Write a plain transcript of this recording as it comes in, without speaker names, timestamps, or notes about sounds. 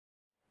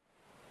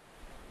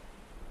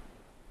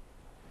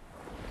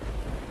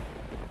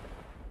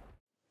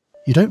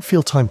You don't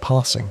feel time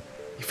passing,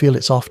 you feel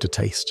its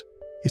aftertaste.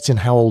 It's in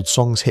how old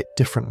songs hit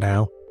different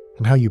now,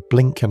 and how you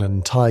blink and an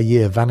entire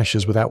year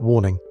vanishes without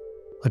warning.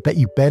 I bet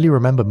you barely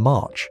remember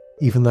March,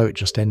 even though it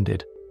just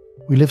ended.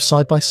 We live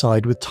side by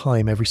side with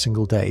time every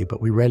single day, but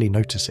we rarely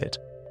notice it,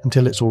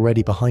 until it's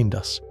already behind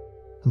us.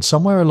 And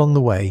somewhere along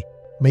the way,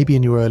 maybe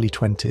in your early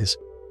 20s,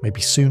 maybe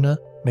sooner,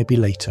 maybe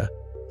later,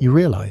 you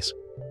realise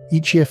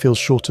each year feels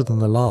shorter than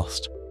the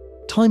last.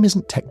 Time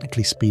isn't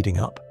technically speeding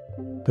up,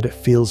 but it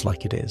feels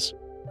like it is,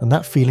 and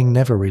that feeling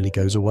never really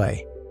goes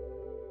away.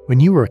 When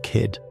you were a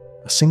kid,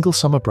 a single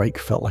summer break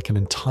felt like an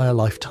entire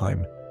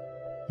lifetime.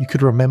 You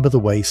could remember the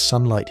way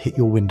sunlight hit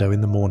your window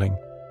in the morning,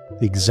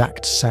 the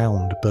exact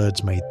sound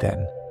birds made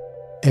then.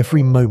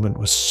 Every moment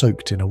was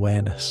soaked in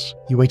awareness.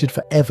 You waited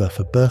forever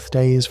for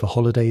birthdays, for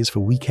holidays, for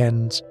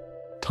weekends.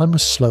 Time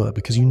was slower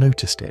because you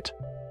noticed it.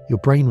 Your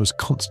brain was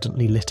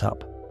constantly lit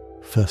up.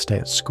 First day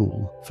at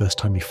school, first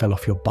time you fell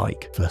off your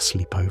bike, first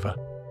sleepover.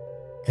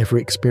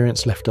 Every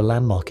experience left a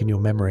landmark in your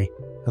memory,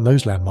 and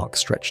those landmarks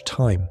stretched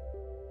time.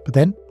 But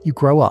then you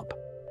grow up.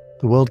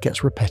 The world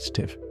gets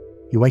repetitive.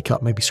 You wake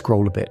up, maybe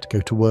scroll a bit,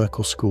 go to work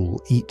or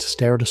school, eat,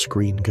 stare at a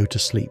screen, go to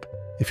sleep.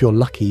 If you're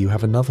lucky, you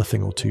have another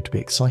thing or two to be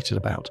excited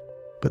about.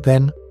 But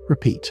then,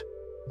 repeat.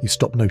 You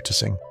stop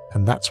noticing,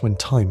 and that's when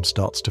time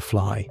starts to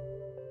fly.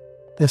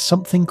 There's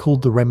something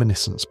called the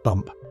reminiscence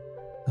bump,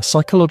 a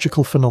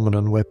psychological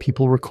phenomenon where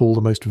people recall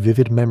the most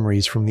vivid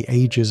memories from the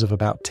ages of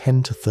about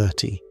 10 to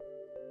 30.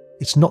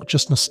 It's not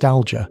just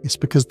nostalgia, it's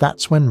because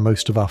that's when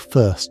most of our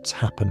firsts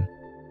happen.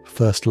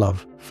 First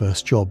love,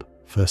 first job,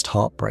 first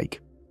heartbreak.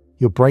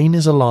 Your brain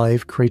is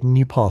alive, creating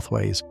new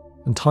pathways,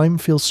 and time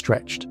feels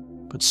stretched,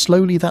 but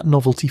slowly that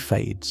novelty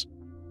fades.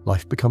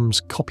 Life becomes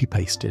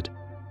copy-pasted.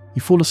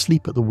 You fall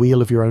asleep at the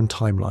wheel of your own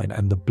timeline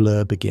and the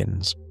blur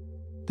begins.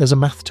 There's a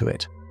math to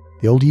it.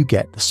 The older you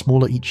get, the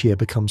smaller each year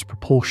becomes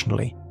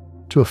proportionally.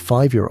 To a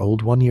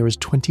 5-year-old, 1 year is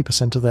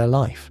 20% of their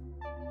life.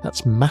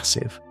 That's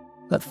massive.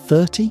 At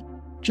 30,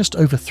 just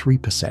over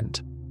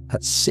 3%.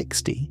 At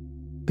 60,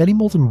 barely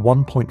more than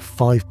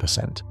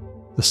 1.5%.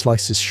 The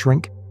slices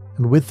shrink,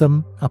 and with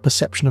them, our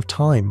perception of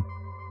time.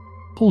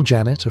 Paul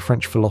Janet, a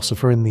French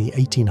philosopher in the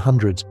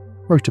 1800s,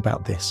 wrote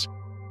about this.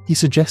 He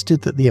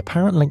suggested that the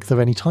apparent length of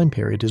any time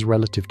period is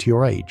relative to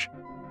your age.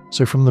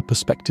 So from the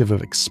perspective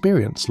of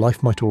experience,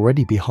 life might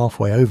already be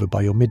halfway over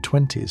by your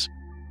mid-20s.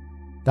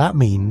 That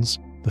means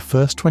the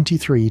first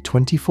 23,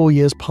 24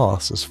 years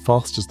pass as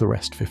fast as the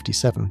rest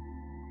 57.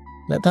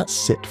 Let that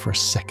sit for a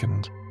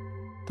second.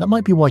 That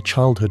might be why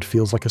childhood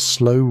feels like a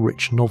slow,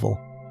 rich novel,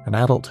 and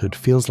adulthood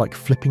feels like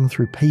flipping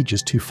through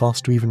pages too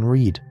fast to even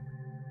read.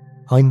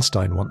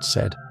 Einstein once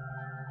said,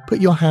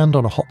 "Put your hand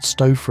on a hot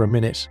stove for a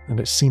minute and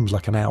it seems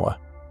like an hour.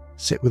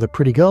 Sit with a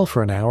pretty girl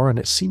for an hour and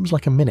it seems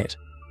like a minute."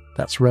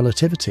 That's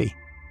relativity.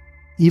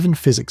 Even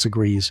physics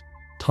agrees,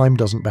 time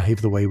doesn't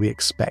behave the way we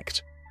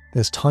expect.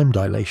 There's time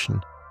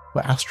dilation,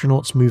 where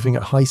astronauts moving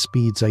at high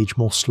speeds age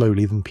more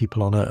slowly than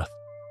people on Earth.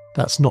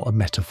 That's not a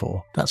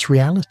metaphor, that's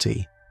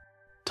reality.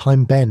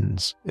 Time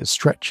bends, it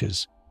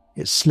stretches,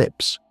 it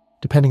slips,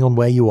 depending on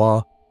where you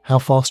are, how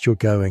fast you're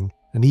going,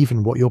 and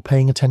even what you're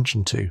paying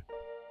attention to.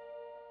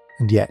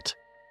 And yet,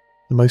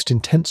 the most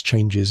intense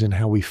changes in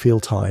how we feel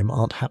time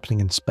aren't happening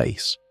in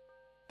space.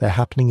 They're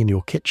happening in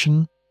your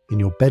kitchen, in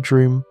your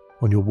bedroom,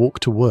 on your walk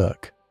to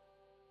work.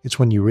 It's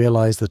when you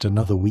realise that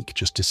another week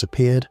just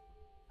disappeared,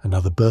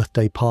 another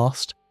birthday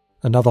passed,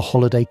 another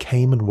holiday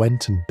came and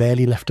went and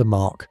barely left a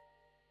mark.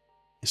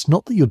 It's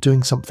not that you're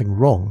doing something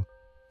wrong,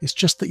 it's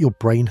just that your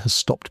brain has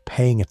stopped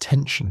paying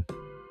attention.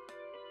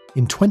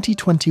 In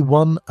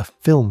 2021, a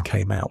film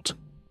came out.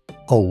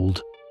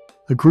 Old.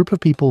 A group of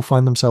people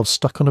find themselves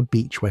stuck on a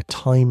beach where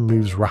time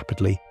moves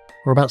rapidly,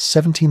 or about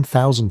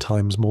 17,000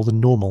 times more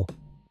than normal.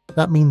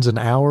 That means an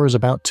hour is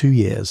about 2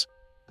 years.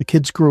 The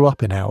kids grew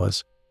up in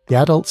hours. The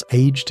adults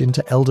aged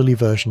into elderly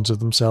versions of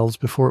themselves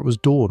before it was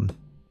dawn.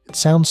 It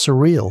sounds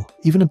surreal,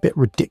 even a bit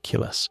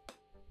ridiculous.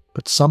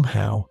 But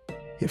somehow,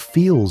 it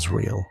feels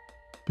real.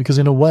 Because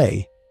in a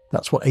way,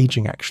 that's what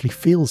aging actually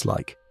feels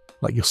like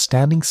you're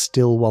standing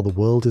still while the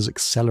world is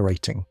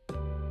accelerating.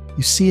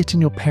 You see it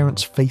in your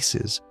parents'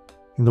 faces,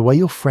 in the way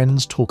your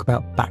friends talk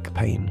about back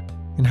pain,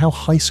 in how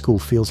high school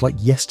feels like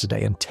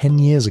yesterday and 10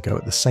 years ago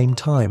at the same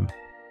time.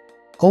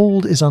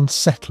 Old is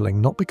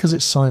unsettling not because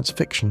it's science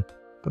fiction,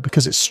 but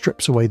because it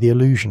strips away the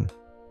illusion.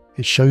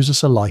 It shows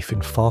us a life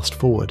in fast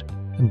forward,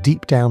 and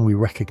deep down we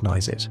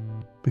recognise it,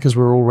 because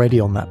we're already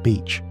on that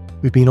beach.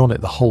 We've been on it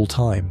the whole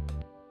time.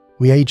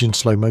 We age in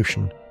slow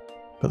motion,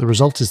 but the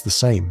result is the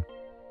same.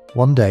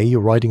 One day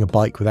you're riding a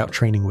bike without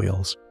training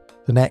wheels.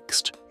 The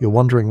next, you're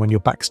wondering when your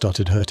back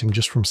started hurting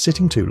just from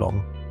sitting too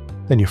long.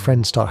 Then your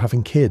friends start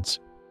having kids.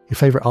 Your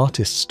favourite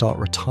artists start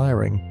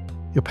retiring.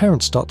 Your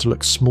parents start to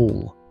look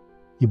small.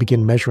 You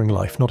begin measuring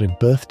life not in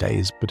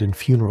birthdays, but in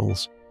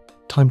funerals.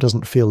 Time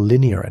doesn't feel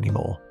linear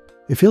anymore.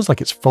 It feels like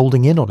it's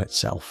folding in on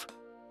itself.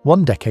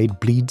 One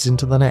decade bleeds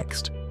into the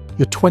next.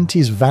 Your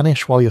 20s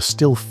vanish while you're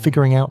still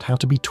figuring out how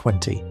to be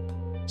 20.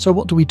 So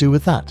what do we do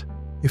with that?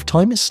 If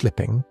time is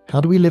slipping, how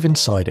do we live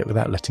inside it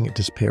without letting it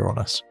disappear on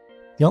us?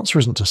 The answer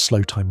isn't to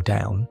slow time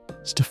down,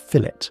 it's to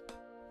fill it.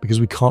 Because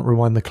we can't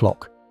rewind the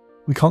clock.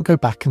 We can't go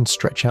back and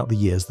stretch out the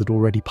years that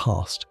already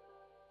passed.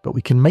 But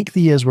we can make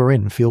the years we're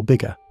in feel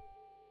bigger.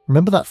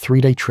 Remember that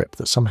 3-day trip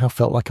that somehow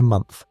felt like a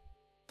month?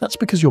 That's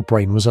because your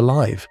brain was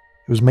alive.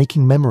 It was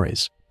making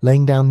memories,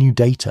 laying down new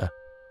data.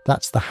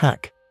 That's the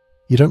hack.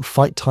 You don't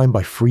fight time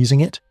by freezing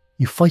it,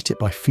 you fight it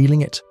by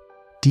feeling it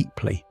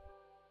deeply.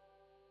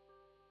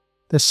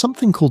 There's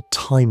something called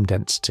time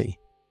density.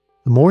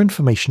 The more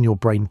information your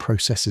brain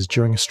processes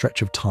during a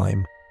stretch of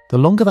time, the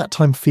longer that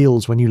time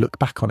feels when you look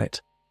back on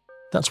it.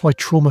 That's why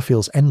trauma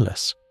feels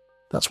endless.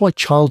 That's why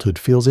childhood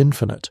feels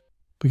infinite.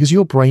 Because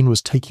your brain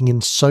was taking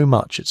in so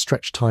much it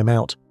stretched time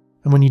out,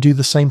 and when you do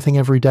the same thing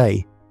every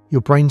day,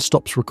 your brain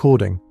stops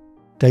recording,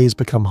 days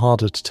become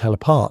harder to tell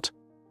apart,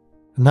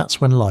 and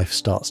that's when life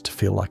starts to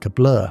feel like a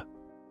blur.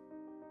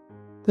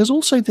 There's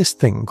also this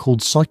thing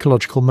called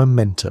psychological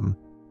momentum.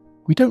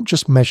 We don't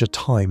just measure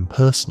time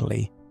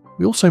personally,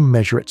 we also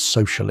measure it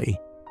socially.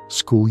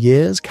 School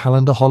years,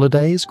 calendar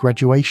holidays,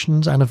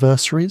 graduations,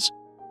 anniversaries,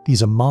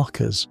 these are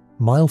markers,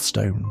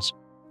 milestones.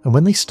 And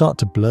when they start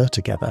to blur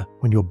together,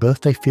 when your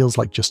birthday feels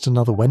like just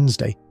another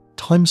Wednesday,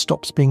 time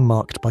stops being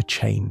marked by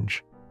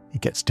change.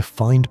 It gets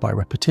defined by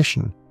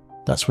repetition.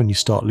 That's when you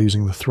start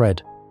losing the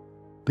thread.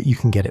 But you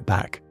can get it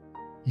back.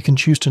 You can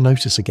choose to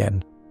notice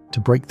again, to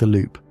break the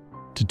loop,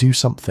 to do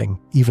something,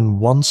 even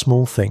one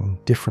small thing,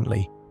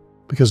 differently.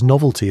 Because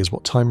novelty is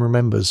what time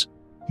remembers.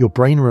 Your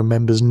brain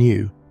remembers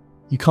new.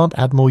 You can't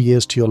add more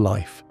years to your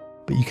life,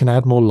 but you can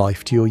add more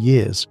life to your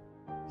years.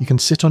 You can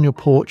sit on your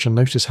porch and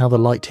notice how the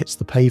light hits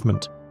the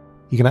pavement.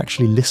 You can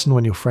actually listen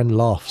when your friend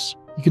laughs.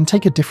 You can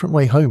take a different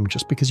way home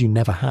just because you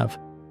never have.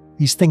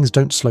 These things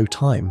don't slow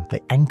time,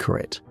 they anchor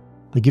it.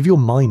 They give your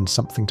mind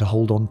something to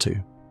hold on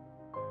to.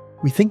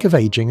 We think of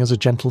aging as a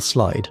gentle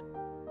slide,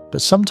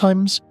 but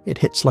sometimes it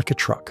hits like a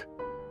truck.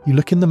 You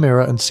look in the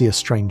mirror and see a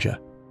stranger.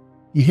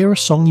 You hear a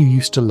song you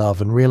used to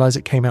love and realize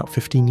it came out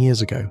 15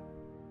 years ago.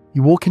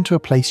 You walk into a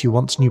place you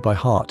once knew by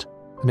heart,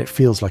 and it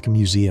feels like a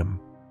museum.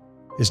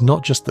 It's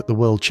not just that the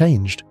world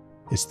changed,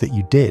 it's that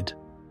you did.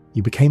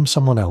 You became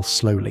someone else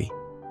slowly.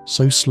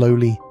 So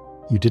slowly,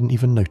 you didn't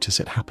even notice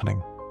it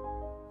happening.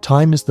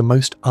 Time is the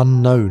most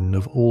unknown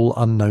of all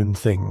unknown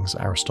things,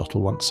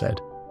 Aristotle once said.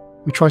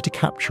 We try to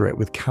capture it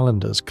with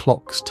calendars,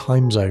 clocks,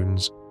 time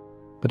zones,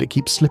 but it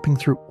keeps slipping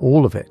through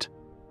all of it.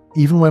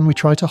 Even when we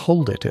try to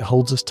hold it, it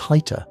holds us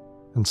tighter,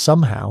 and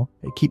somehow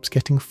it keeps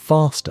getting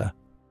faster.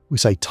 We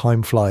say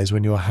time flies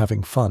when you are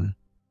having fun,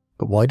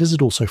 but why does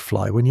it also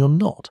fly when you're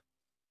not?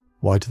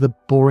 Why do the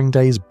boring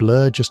days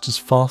blur just as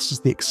fast as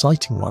the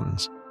exciting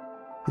ones?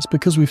 It's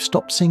because we've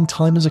stopped seeing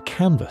time as a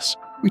canvas.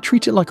 We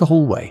treat it like a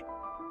hallway,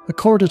 a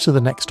corridor to the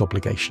next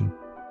obligation.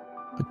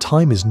 But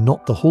time is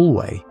not the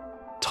hallway.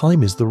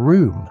 Time is the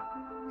room.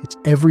 It's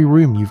every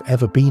room you've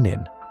ever been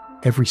in,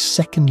 every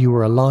second you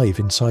were alive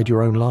inside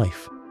your own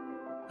life.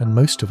 And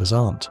most of us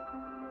aren't.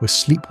 We're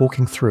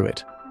sleepwalking through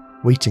it,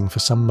 waiting for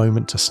some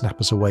moment to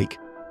snap us awake,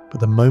 but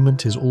the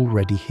moment is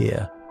already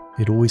here.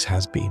 It always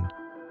has been.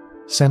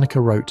 Seneca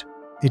wrote,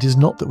 "It is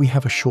not that we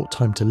have a short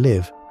time to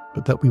live,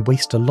 but that we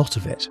waste a lot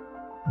of it.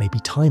 Maybe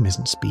time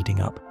isn't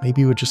speeding up,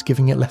 maybe we're just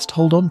giving it less to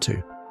hold on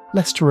to,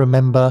 less to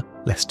remember,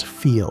 less to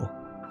feel.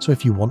 So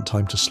if you want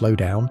time to slow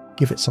down,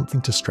 give it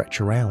something to stretch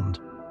around.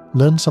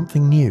 Learn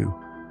something new.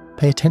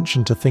 Pay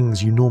attention to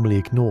things you normally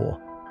ignore.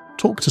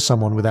 Talk to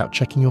someone without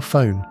checking your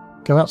phone.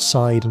 Go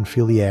outside and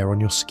feel the air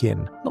on your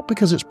skin, not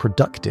because it's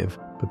productive,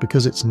 but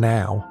because it's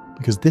now,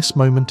 because this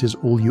moment is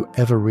all you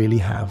ever really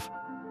have."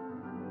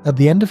 At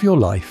the end of your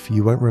life,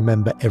 you won't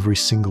remember every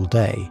single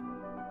day,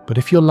 but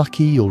if you're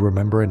lucky, you'll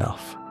remember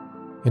enough.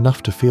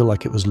 Enough to feel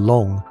like it was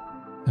long,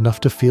 enough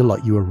to feel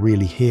like you were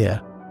really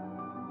here.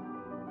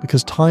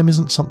 Because time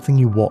isn't something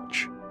you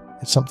watch,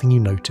 it's something you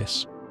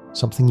notice,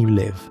 something you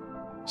live,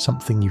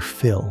 something you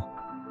feel.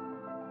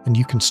 And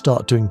you can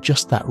start doing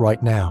just that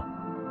right now.